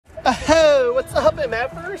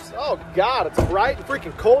Oh God, it's bright and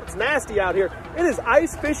freaking cold. It's nasty out here. It is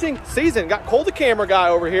ice fishing season. Got Cole the camera guy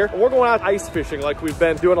over here, and we're going out ice fishing like we've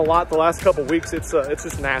been doing a lot the last couple weeks. It's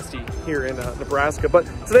just nasty here in Nebraska. But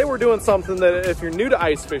today we're doing something that if you're new to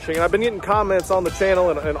ice fishing, and I've been getting comments on the channel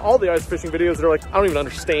and all the ice fishing videos that are like, I don't even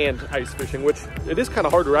understand ice fishing, which it is kind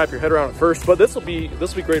of hard to wrap your head around at first, but this will be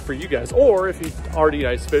great for you guys. Or if you already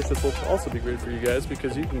ice fish, this will also be great for you guys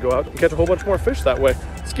because you can go out and catch a whole bunch more fish that way.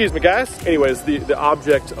 Excuse me, guys. Anyways, the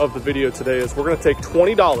object of the video today is we're gonna take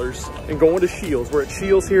 $20 and go into Shields. We're at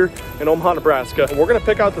Shields here in Omaha, Nebraska, and we're gonna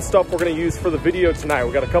pick out the stuff we're gonna use for the video tonight.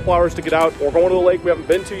 We got a couple hours to get out. We're going to the lake we haven't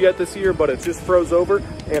been to yet this year, but it just froze over,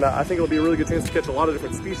 and I think it'll be a really good chance to catch a lot of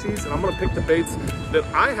different species. And I'm gonna pick the baits that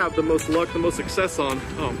I have the most luck, the most success on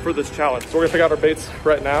for this challenge. So we're gonna pick out our baits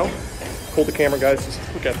right now. Hold the camera, guys. Just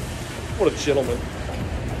look at what a gentleman.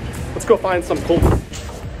 Let's go find some cool.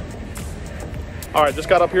 All right, just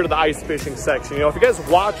got up here to the ice fishing section. You know, if you guys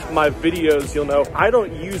watch my videos, you'll know I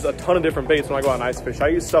don't use a ton of different baits when I go out and ice fish. I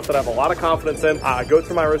use stuff that I have a lot of confidence in. I go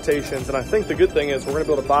through my rotations, and I think the good thing is we're gonna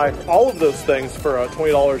be able to buy all of those things for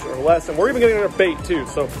 $20 or less, and we're even getting a bait too.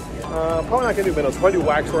 So probably not gonna do minnows. Probably do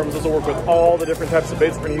wax worms. This will work with all the different types of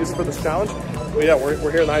baits we're gonna use for this challenge. But yeah,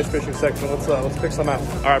 we're here in the ice fishing section. Let's pick some out.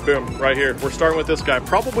 All right, boom, right here. We're starting with this guy.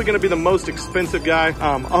 Probably gonna be the most expensive guy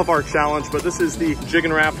of our challenge, but this is the Jig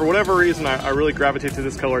and Wrap. For whatever reason, I really gravitate to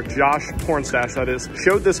this color. Josh Pornstash, that is,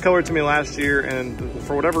 showed this color to me last year, and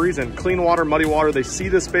for whatever reason, clean water, muddy water, they see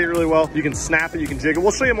this bait really well. You can snap it, you can jig it.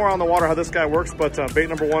 We'll show you more on the water how this guy works, but bait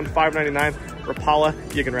number one, $5.99, Rapala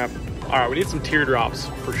Jig and Wrap. All right, we need some teardrops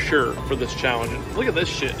for sure for this challenge. And look at this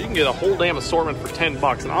shit. You can get a whole damn assortment for 10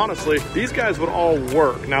 bucks. And honestly, these guys would all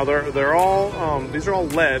work. Now they're all, these are all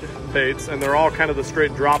lead baits, and they're all kind of the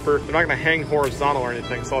straight dropper. They're not gonna hang horizontal or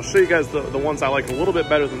anything. So I'll show you guys the ones I like a little bit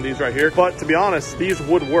better than these right here. But to be honest, these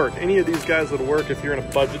would work. Any of these guys would work if you're in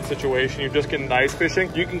a budget situation. You're just getting into ice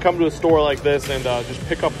fishing. You can come to a store like this and just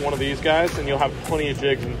pick up one of these guys, and you'll have plenty of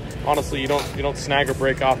jigs. And honestly, you don't snag or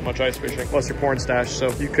break off much ice fishing unless you're porn stash.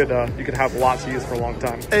 So you could have lots to use for a long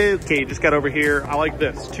time. Okay, just got over here. I like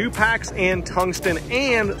this. 2 packs and tungsten,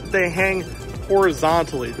 and they hang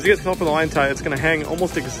horizontally. As you guys come up with the line tie, it's gonna hang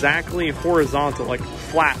almost exactly horizontal, like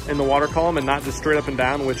flat in the water column and not just straight up and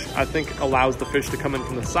down, which I think allows the fish to come in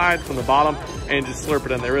from the side, from the bottom, and just slurp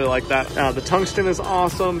it in. They really like that. The tungsten is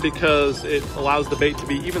awesome because it allows the bait to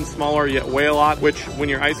be even smaller yet weigh a lot, which when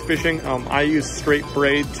you're ice fishing, I use straight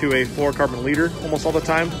braid to a fluorocarbon leader almost all the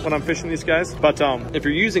time when I'm fishing these guys. But if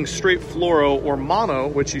you're using straight fluoro or mono,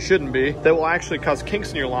 which you shouldn't be, that will actually cause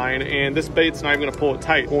kinks in your line, and this bait's not even gonna pull it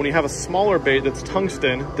tight. But when you have a smaller bait that's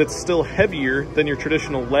tungsten, that's still heavier than your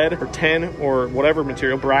traditional lead or tin or whatever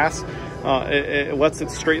material, brass, it lets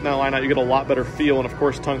it straighten that line out. You get a lot better feel, and of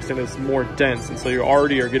course tungsten is more dense, and so you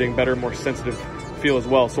already are getting better, more sensitive feel as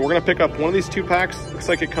well. So we're gonna pick up one of these 2 packs. Looks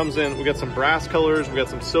like it comes in, we got some brass colors, we got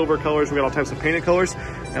some silver colors, we got all types of painted colors,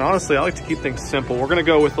 and honestly I like to keep things simple. We're gonna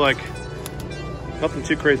go with like nothing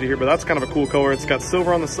too crazy here, but that's kind of a cool color. It's got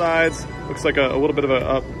silver on the sides, looks like a little bit of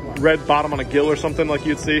a red bottom on a gill or something like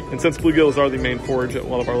you'd see. And since bluegills are the main forage at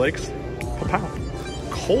one of our lakes, pow.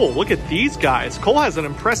 Cole, look at these guys. Cole has an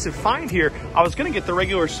impressive find here. I was gonna get the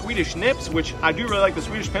regular Swedish nips, which I do really like the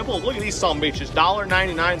Swedish nipples. Look at these sumbitches,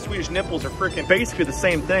 $1.99. Swedish nipples are freaking basically the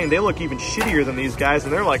same thing. They look even shittier than these guys,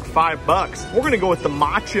 and they're like $5. We're gonna go with the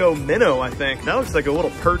Macho Minnow, I think. That looks like a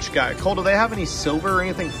little perch guy. Cole, do they have any silver or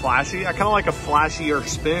anything flashy? I kind of like a flashier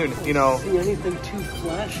spoon, you know. I don't see anything too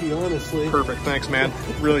flashy, honestly. Perfect, thanks, man.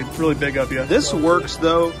 Really, really big of you. This works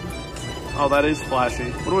though. Oh, that is flashy.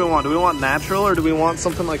 What do we want? Do we want natural or do we want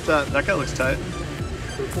something like that? That guy looks tight.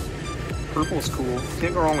 Purple. Purple is cool.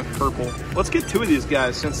 Can't go wrong with purple. Let's get 2 of these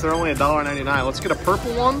guys since they're only $1.99. Let's get a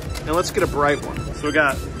purple one and let's get a bright one. So we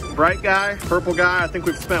got bright guy, purple guy. I think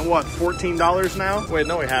we've spent what, $14 now? Wait,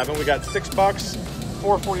 no we haven't. We got $6,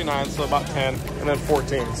 $4.49, so about 10, and then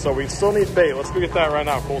 14. So we still need bait. Let's go get that right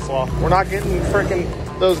now, Coleslaw. We're not getting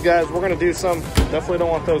freaking those guys. We're gonna do some, definitely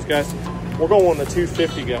don't want those guys. We're going with the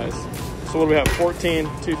 250 guys. So what do we have? 14,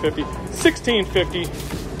 250,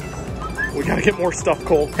 1650. We gotta get more stuff,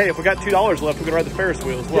 Cole. Hey, if we got $2 left, we can ride the Ferris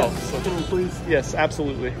wheel as well. Yeah, so, please. Yes,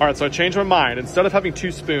 absolutely. All right, so I changed my mind. Instead of having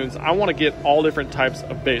 2 spoons, I wanna get all different types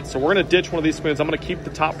of baits. So we're gonna ditch one of these spoons. I'm gonna keep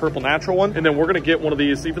the top purple natural one, and then we're gonna get one of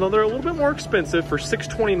these, even though they're a little bit more expensive, for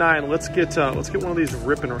 $6.29. Let's get one of these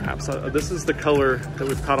Rip and Wraps. This is the color that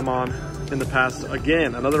we've caught them on in the past.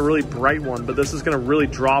 Again, another really bright one, but this is gonna really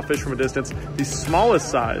draw fish from a distance. The smallest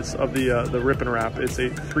size of the Rip and Wrap, it's a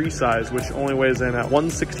 3 size, which only weighs in at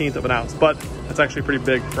 1/16 of an ounce, but it's actually pretty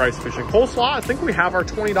big for ice fishing. Coleslaw, I think we have our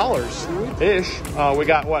 $20-ish. We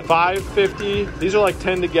got what, $5.50? These are like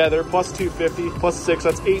 10 together, plus $2.50, plus 6,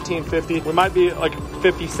 that's $18.50. We might be like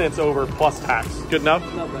 50 cents over plus tax. Good enough?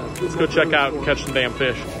 Not bad. Let's go check out and catch some damn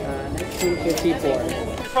fish. 1954.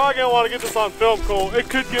 You're probably gonna want to get this on film, Cole. It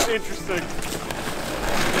could get interesting.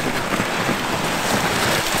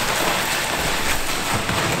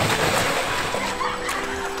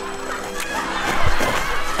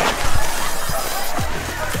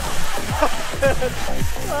 I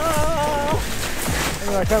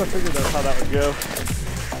mean, I kind of figured that's how that would go.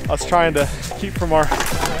 I was trying to keep from our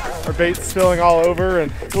bait spilling all over,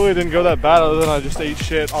 and it really didn't go that bad other than I just ate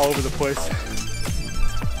shit all over the place.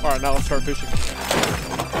 All right, now let's start fishing.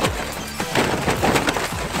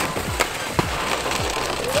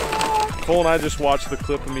 Cole and I just watched the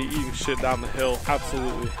clip of me eating shit down the hill.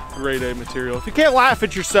 Absolutely grade A material. If you can't laugh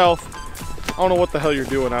at yourself, I don't know what the hell you're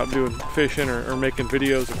doing out doing fishing or making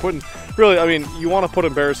videos or putting, really, I mean, you want to put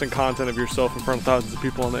embarrassing content of yourself in front of thousands of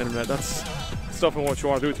people on the internet. That's definitely what you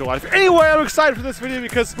want to do with your life. Anyway, I'm excited for this video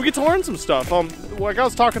because we get to learn some stuff. Like I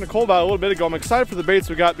was talking to Cole about a little bit ago, I'm excited for the baits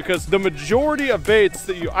we got because the majority of baits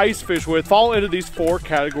that you ice fish with fall into these 4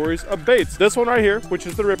 categories of baits. This one right here, which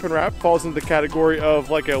is the Rip and Wrap, falls into the category of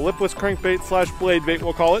like a lipless crankbait slash blade bait,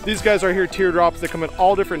 we'll call it. These guys right here, teardrops, they come in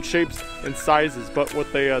all different shapes and sizes, but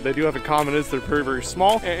what they do have in common is they're very, very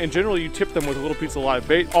small, and generally you tip them with a little piece of live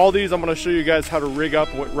bait. All these, I'm going to show you guys how to rig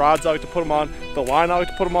up, what rods I like to put them on, the line I like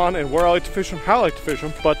to put them on, and where I like to fish them, how I like to fish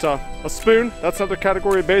them. But a spoon, that's another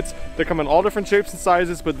category of baits. They come in all different shapes and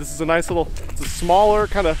sizes, but this is a nice little, it's a smaller,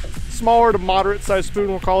 kind of smaller to moderate size spoon,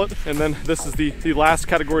 we'll call it. And then this is the last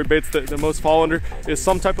category of baits that most fall under, is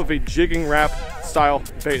some type of a jigging wrap style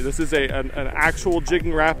bait. This is an actual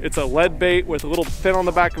jigging wrap. It's a lead bait with a little fin on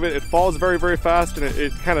the back of it. It falls very, very fast, and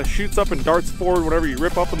it kind of shoots up and darts forward whenever you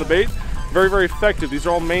rip up on the bait. Very, very effective. These are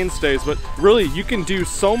all mainstays, but really you can do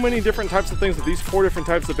so many different types of things with these 4 different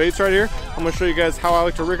types of baits right here. I'm gonna show you guys how I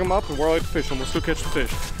like to rig them up and where I like to fish them. Let's go catch some fish.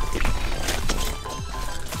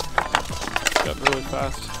 Got really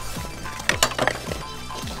fast.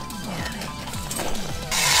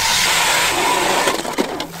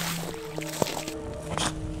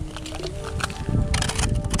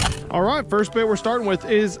 All right, first bait we're starting with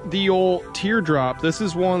is the old teardrop. This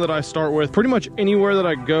is one that I start with pretty much anywhere that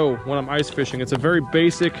I go when I'm ice fishing. It's a very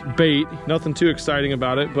basic bait, nothing too exciting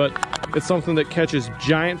about it, but it's something that catches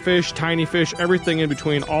giant fish, tiny fish, everything in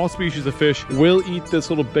between. All species of fish will eat this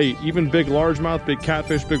little bait, even big largemouth, big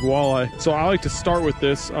catfish, big walleye. So I like to start with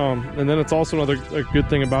this, and then it's also a good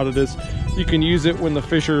thing about it is you can use it when the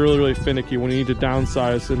fish are really, really finicky, when you need to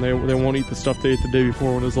downsize, and they won't eat the stuff they ate the day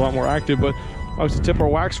before when it was a lot more active. But I like to tip our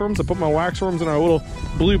wax worms. I put my wax worms in our little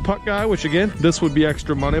blue puck guy, which again, this would be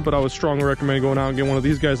extra money, but I would strongly recommend going out and getting one of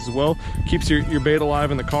these guys as well. Keeps your bait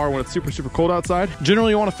alive in the car when it's super, super cold outside.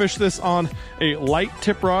 Generally, you want to fish this on a light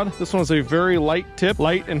tip rod. This one is a very light tip,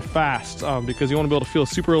 light and fast, because you want to be able to feel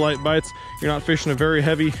super light bites. You're not fishing a very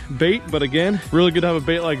heavy bait, but again, really good to have a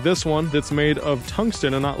bait like this one that's made of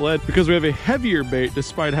tungsten and not lead, because we have a heavier bait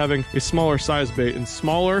despite having a smaller size bait, and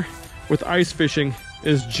smaller with ice fishing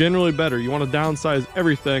is generally better. You want to downsize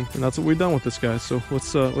everything, and that's what we've done with this guy. So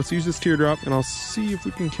let's use this teardrop, and I'll see if we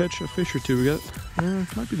can catch a fish or two. We got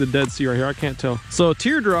might be the Dead Sea right here, I can't tell. So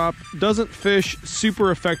teardrop doesn't fish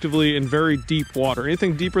super effectively in very deep water.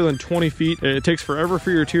 Anything deeper than 20 feet, it takes forever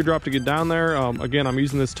for your teardrop to get down there. Again, I'm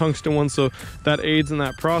using this tungsten one, so that aids in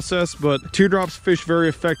that process, but teardrops fish very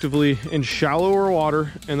effectively in shallower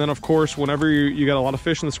water. And then of course, whenever you got a lot of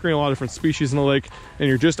fish in the screen, a lot of different species in the lake, and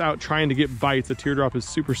you're just out trying to get bites, the teardrop is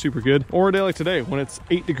super, super good. Or a day like today when it's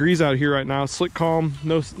 8 degrees out here right now, slick calm,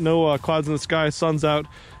 no clouds in the sky, sun's out,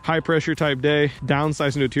 high pressure type day,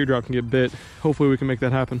 downsizing to a teardrop can get bit. Hopefully we can make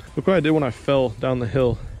that happen. Look what I did when I fell down the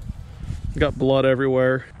hill. Got blood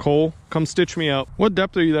everywhere. Cole, come stitch me up. What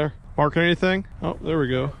depth are you there? Marking anything? Oh, there we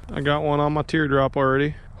go. I got one on my teardrop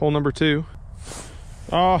already. Hole number 2.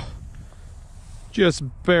 Oh, just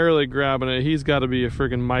barely grabbing it. He's got to be a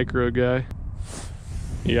freaking micro guy.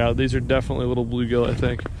 Yeah, these are definitely little bluegill, I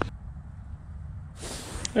think.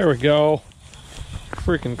 There we go.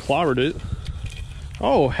 Freaking clobbered it.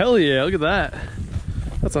 Oh, hell yeah, look at that.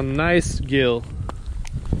 That's a nice gill.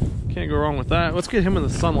 Can't go wrong with that. Let's get him in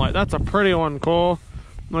the sunlight. That's a pretty one, Cole.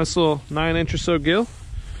 Nice little 9-inch or so gill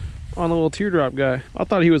on the little teardrop guy. I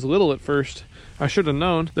thought he was little at first. I should have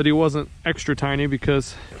known that he wasn't extra tiny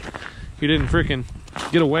because he didn't freaking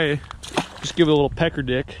get away. Just give it a little pecker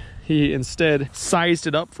dick. He instead sized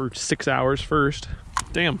it up for 6 hours first.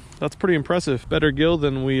 Damn, that's pretty impressive. Better gill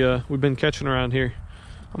than we've been catching around here.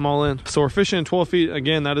 I'm all in. So we're fishing 12 feet.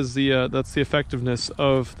 Again, that is that's the effectiveness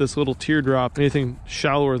of this little teardrop. Anything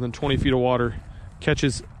shallower than 20 feet of water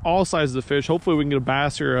catches all sizes of fish. Hopefully we can get a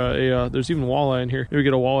bass or there's even walleye in here. Maybe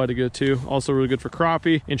get a walleye to go too. Also really good for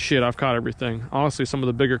crappie. And shit, I've caught everything. Honestly, some of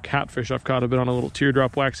the bigger catfish I've caught have been on a little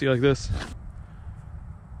teardrop waxy like this.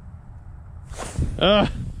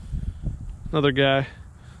 Another guy.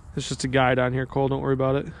 It's just a guy down here, Cole. Don't worry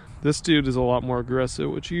about it. This dude is a lot more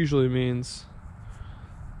aggressive, which usually means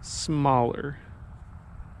smaller.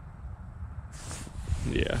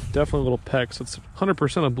 Yeah, definitely a little peck. So it's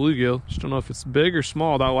 100% a bluegill. Just don't know if it's big or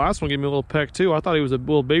small. That last one gave me a little peck too. I thought he was a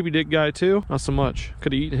little baby dick guy too. Not so much.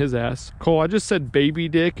 Could have eaten his ass. Cole, I just said baby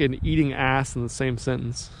dick and eating ass in the same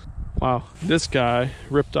sentence. Wow. This guy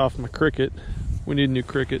ripped off my cricket. We need a new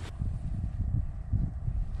cricket.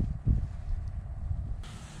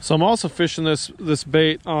 So I'm also fishing this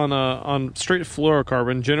bait on straight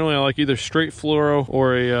fluorocarbon. Generally, I like either straight fluoro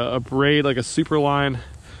or a braid, like a super line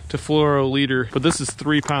to fluoro leader, but this is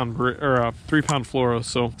 3 pound fluoro,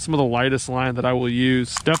 so some of the lightest line that I will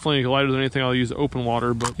use. Definitely lighter than anything I'll use open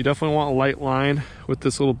water, but you definitely want a light line with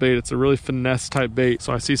this little bait. It's a really finesse type bait.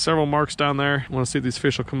 So I see several marks down there. I want to see if these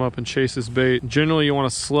fish will come up and chase this bait. Generally, you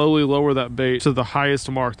want to slowly lower that bait to the highest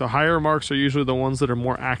mark. The higher marks are usually the ones that are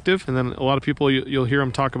more active, and then a lot of people, you'll hear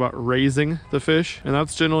them talk about raising the fish, and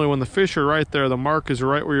that's generally when the fish are right there, the mark is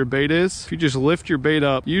right where your bait is. If you just lift your bait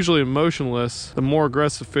up, usually motionless, the more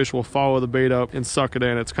aggressive fish will follow the bait up and suck it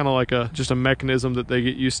in. It's kind of like just a mechanism that they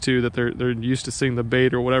get used to, that they're used to seeing the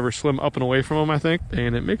bait or whatever swim up and away from them, I think,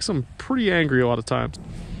 and it makes them pretty angry a lot of times.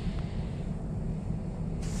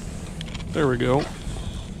 There we go.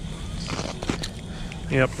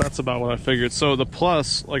 Yep, that's about what I figured. So the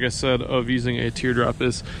plus, like I said, of using a teardrop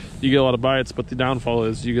is you get a lot of bites, but the downfall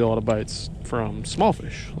is you get a lot of bites from small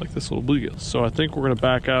fish like this little bluegill. So I think we're gonna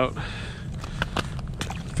back out,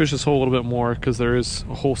 fish this hole a little bit more, because there is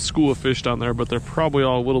a whole school of fish down there, but they're probably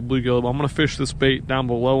all little bluegill. I'm gonna fish this bait down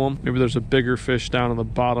below them. Maybe there's a bigger fish down in the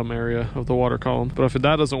bottom area of the water column. But if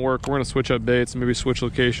that doesn't work, we're gonna switch up baits and maybe switch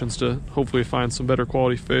locations to hopefully find some better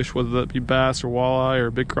quality fish, whether that be bass or walleye or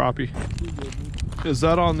big crappie. Is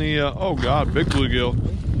that on the oh god, big bluegill?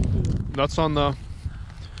 That's on the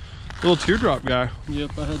little teardrop guy.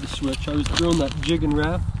 Yep, I had to switch. I was throwing that jig and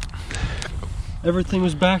wrap. Everything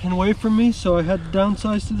was backing away from me, so I had to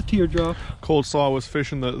downsize to the teardrop. Cold Slaw was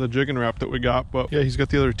fishing the jig and wrap that we got, but yeah, he's got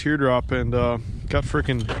the other teardrop and got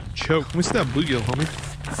freaking choked. Let me see that bluegill,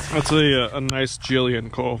 homie. That's a nice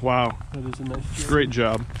Jillian, Cole. Wow. That is a nice Jillian. Great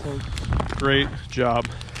job. Thanks. Great job.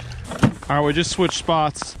 All right, we just switched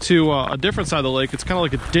spots to a different side of the lake. It's kind of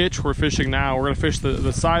like a ditch we're fishing now. We're gonna fish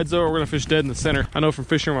the sides though, or we're gonna fish dead in the center. I know from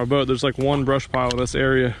fishing on my boat, there's like one brush pile in this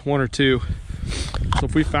area, 1 or 2. So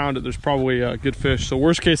if we found it, there's probably good fish. So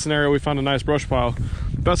worst case scenario, we found a nice brush pile.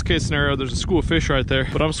 Best case scenario, there's a school of fish right there.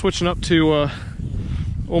 But I'm switching up to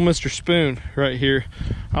old Mr. Spoon right here.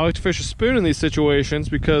 I like to fish a spoon in these situations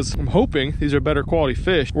because I'm hoping these are better quality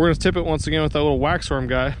fish. We're gonna tip it once again with that little waxworm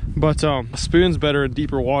guy. But a spoon's better in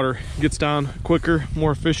deeper water. Gets down quicker,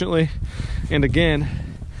 more efficiently. And again,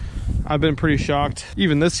 I've been pretty shocked,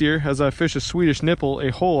 even this year, as I fish a Swedish nipple a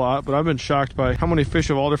whole lot, but I've been shocked by how many fish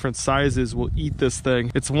of all different sizes will eat this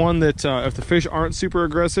thing. It's one that if the fish aren't super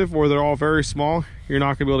aggressive or they're all very small, you're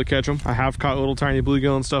not gonna be able to catch them. I have caught little tiny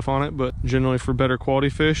bluegill and stuff on it, but generally for better quality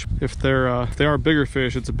fish, if they are bigger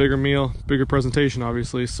fish, it's a bigger meal, bigger presentation,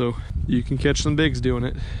 obviously, so you can catch some bigs doing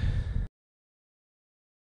it.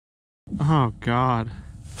 Oh God.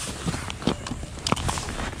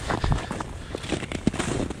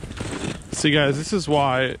 See guys, this is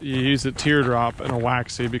why you use a teardrop and a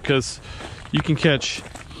waxy, because you can catch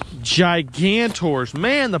gigantors.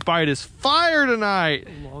 Man, the bite is fire tonight.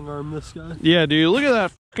 Long arm this guy. Yeah, dude, look at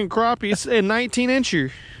that fucking crappie. It's a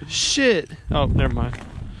 19-incher. Shit. Oh, never mind.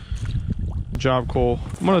 Good job, Cole.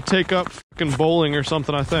 I'm gonna take up fucking bowling or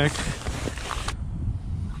something, I think.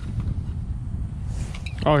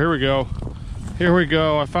 Oh, here we go. Here we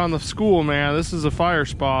go. I found the school, man. This is a fire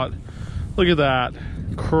spot. Look at that.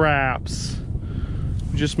 Craps.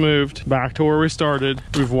 We just moved back to where we started.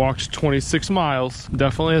 We've walked 26 miles.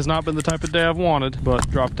 Definitely has not been the type of day I've wanted,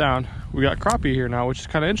 but dropped down. We got crappie here now, which is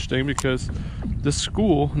kind of interesting because this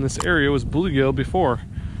school in this area was bluegill before.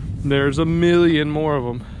 There's a million more of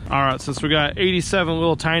them. All right, since we got 87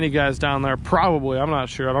 little tiny guys down there, probably, I'm not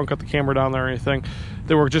sure, I don't got the camera down there or anything,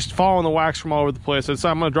 they were just following the wax from all over the place. So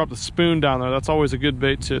I'm gonna drop the spoon down there. That's always a good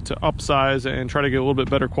bait to upsize and try to get a little bit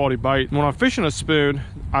better quality bite. When I'm fishing a spoon,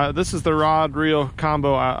 this is the rod reel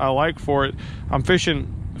combo I like for it. I'm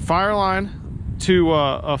fishing fire line to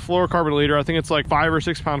a fluorocarbon leader. I think it's like 5 or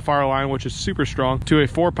 6 pound fire line, which is super strong, to a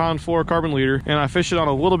 4 pound fluorocarbon leader. And I fish it on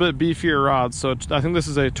a little bit beefier rod. So I think this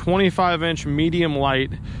is a 25-inch medium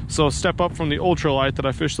light. So a step up from the ultra light that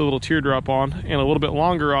I fished the little teardrop on, and a little bit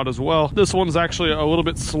longer rod as well. This one's actually a little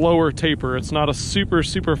bit slower taper. It's not a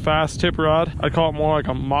super fast tip rod. I'd call it more like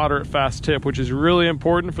a moderate fast tip, which is really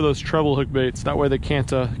important for those treble hook baits. That way they can't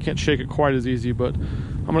shake it quite as easy. But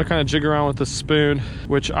I'm gonna kind of jig around with the spoon,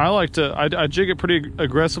 which I like to, I jig it pretty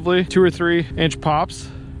aggressively, 2 or 3 inch pops.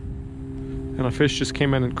 And a fish just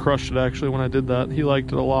came in and crushed it actually when I did that. He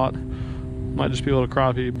liked it a lot. Might just be a little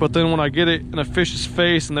crappie. But then when I get it in a fish's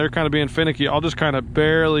face and they're kind of being finicky, I'll just kind of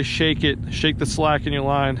barely shake it, shake the slack in your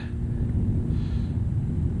line.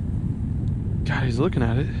 God, he's looking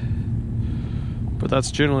at it. But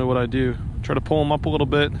that's generally what I do. Try to pull him up a little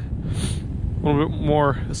bit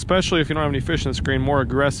more, especially if you don't have any fish in the screen, more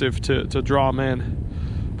aggressive to draw them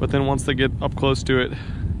in. But then once they get up close to it,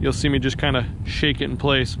 you'll see me just kind of shake it in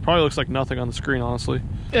place. Probably looks like nothing on the screen, honestly.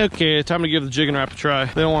 Okay, time to give the jigging wrap a try.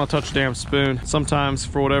 They don't want to touch the damn spoon. Sometimes,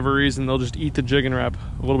 for whatever reason, they'll just eat the jigging wrap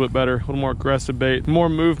a little bit better, a little more aggressive bait. More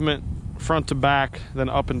movement front to back than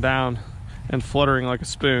up and down and fluttering like a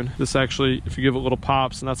spoon. This actually, if you give it little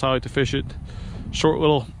pops, and that's how I like to fish it, short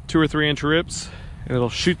little 2 or 3 inch rips, and it'll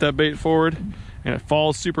shoot that bait forward, and it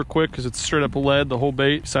falls super quick because it's straight up lead, the whole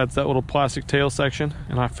bait, besides that little plastic tail section.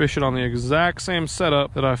 And I fish it on the exact same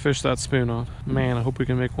setup that I fished that spoon on. Man, I hope we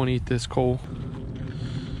can make one eat this, Cole.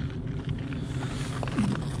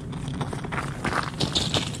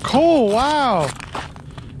 Cole, wow.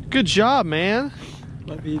 Good job, man.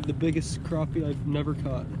 Might be the biggest crappie I've never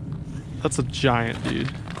caught. That's a giant,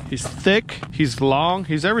 dude. He's thick, he's long,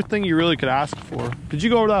 he's everything you really could ask for. Did you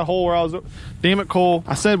go over that hole where I was? Damn it, Cole.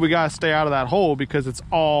 I said we gotta stay out of that hole because it's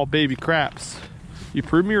all baby craps. You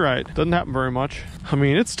proved me right. Doesn't happen very much. I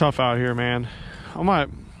mean, it's tough out here, man. I might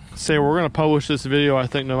say we're gonna publish this video, I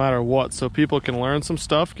think, no matter what, so people can learn some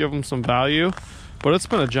stuff, give them some value. But it's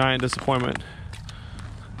been a giant disappointment.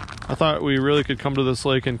 I thought we really could come to this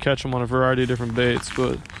lake and catch them on a variety of different baits,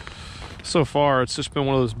 but so far it's just been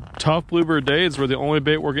one of those tough bluebird days where the only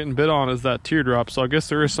bait we're getting bit on is that teardrop. So I guess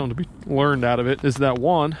there is something to be learned out of it. Is that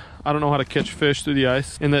 1, I don't know how to catch fish through the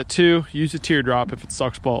ice, and that 2, use a teardrop if it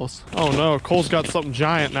sucks balls. Oh no, Cole's got something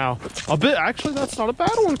giant now. A bit, actually that's not a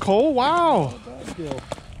bad one, Cole. Wow.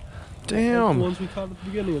 Damn. The ones we caught at the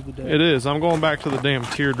beginning of the day. It is. I'm going back to the damn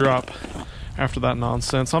teardrop after that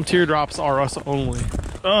nonsense. Some teardrops are us only.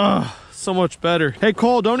 Ugh, so much better. Hey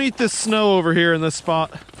Cole, don't eat this snow over here in this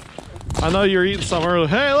spot. I know you're eating some early.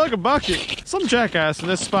 Hey, look, a bucket. Some jackass in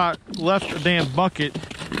this spot left a damn bucket.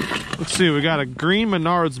 Let's see, we got a green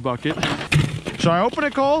Menards bucket. Should I open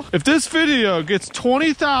it, Cole? If this video gets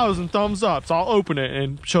 20,000 thumbs ups, I'll open it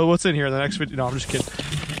and show what's in here in the next video. No, I'm just kidding.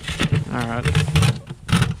 All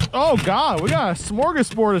right. Oh God, we got a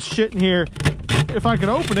smorgasbord of shit in here. If I can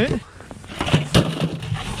open it.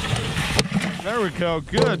 There we go,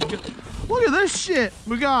 good. Look at this shit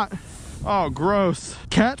we got. Oh, gross.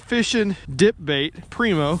 Catfishing dip bait,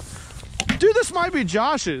 primo. Dude, this might be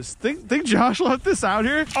Josh's. Think Josh left this out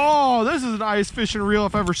here? Oh, this is an ice fishing reel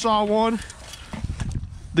if I ever saw one.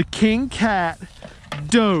 The King Cat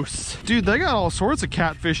Dose. Dude, they got all sorts of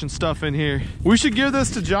catfish and stuff in here. We should give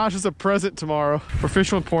this to Josh as a present tomorrow. We're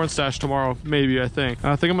fishing with Porn Stash tomorrow, maybe, I think.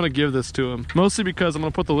 And I think I'm gonna give this to him. Mostly because I'm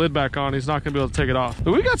gonna put the lid back on. He's not gonna be able to take it off.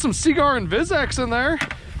 But we got some Seagar and Vizex in there.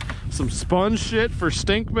 Some sponge shit for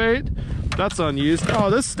stink bait. That's unused. Oh,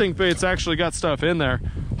 this stink bait's actually got stuff in there.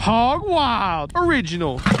 Hog Wild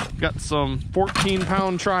Original. Got some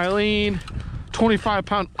 14-pound trilene,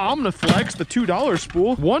 25-pound Omniflex, the $2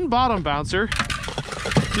 spool, 1 bottom bouncer.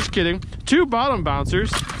 Just kidding. 2 bottom bouncers.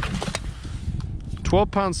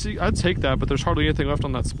 12-pound sea. I'd take that, but there's hardly anything left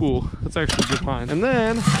on that spool. That's actually a good find. And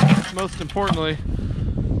then, most importantly,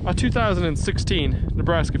 a 2016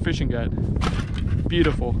 Nebraska Fishing Guide.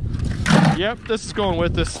 Beautiful. Yep, this is going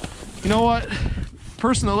with this. You know what?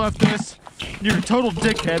 Person that left this, you're a total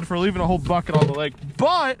dickhead for leaving a whole bucket on the lake.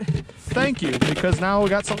 But thank you, because now we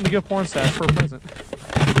got something to give Porn Stash for a present.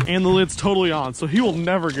 And the lid's totally on, so he will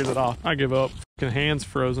never get it off. I give up. Hands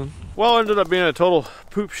frozen. Well, it ended up being a total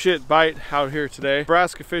poop shit bite out here today.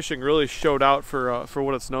 Nebraska fishing really showed out for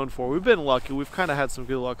what it's known for. We've been lucky. We've kind of had some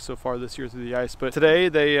good luck so far this year through the ice, but today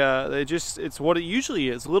they just, it's what it usually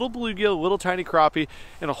is. Little bluegill, little tiny crappie,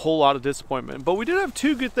 and a whole lot of disappointment. But we did have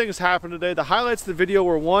 2 good things happen today. The highlights of the video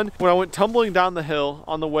were, 1, when I went tumbling down the hill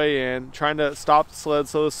on the way in, trying to stop the sled,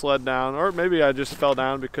 slow the sled down, or maybe I just fell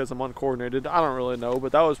down because I'm uncoordinated. I don't really know,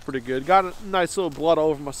 but that was pretty good. Got a nice little blood all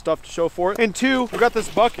over my stuff to show for it. And 2, we got this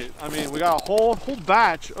bucket. I mean, we got a whole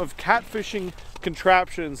batch of catfishing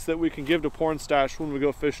contraptions that we can give to Porn Stash when we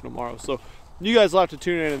go fishing tomorrow. So you guys will have to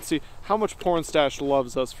tune in and see how much Porn Stash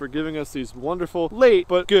loves us for giving us these wonderful, late,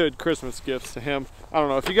 but good Christmas gifts to him. I don't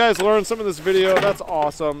know, if you guys learned some of this video, that's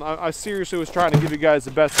awesome. I seriously was trying to give you guys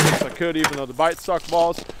the best tips I could, even though the bite sucked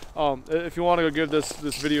balls. If you want to go give this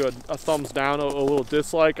video a thumbs down, a little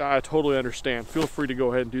dislike, I totally understand. Feel free to go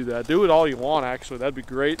ahead and do that. Do it all you want, actually. That'd be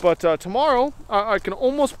great. But tomorrow, I can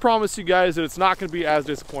almost promise you guys that it's not going to be as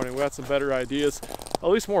disappointing. We got some better ideas, at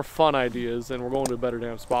least more fun ideas, and we're going to a better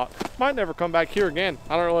damn spot. Might never come back here again.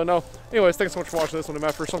 I don't really know. Anyways, thanks so much for watching this one,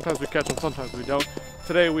 Effort. Sometimes we catch them, sometimes we don't.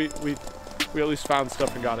 Today, we at least found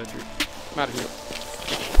stuff and got injured. I'm out of here.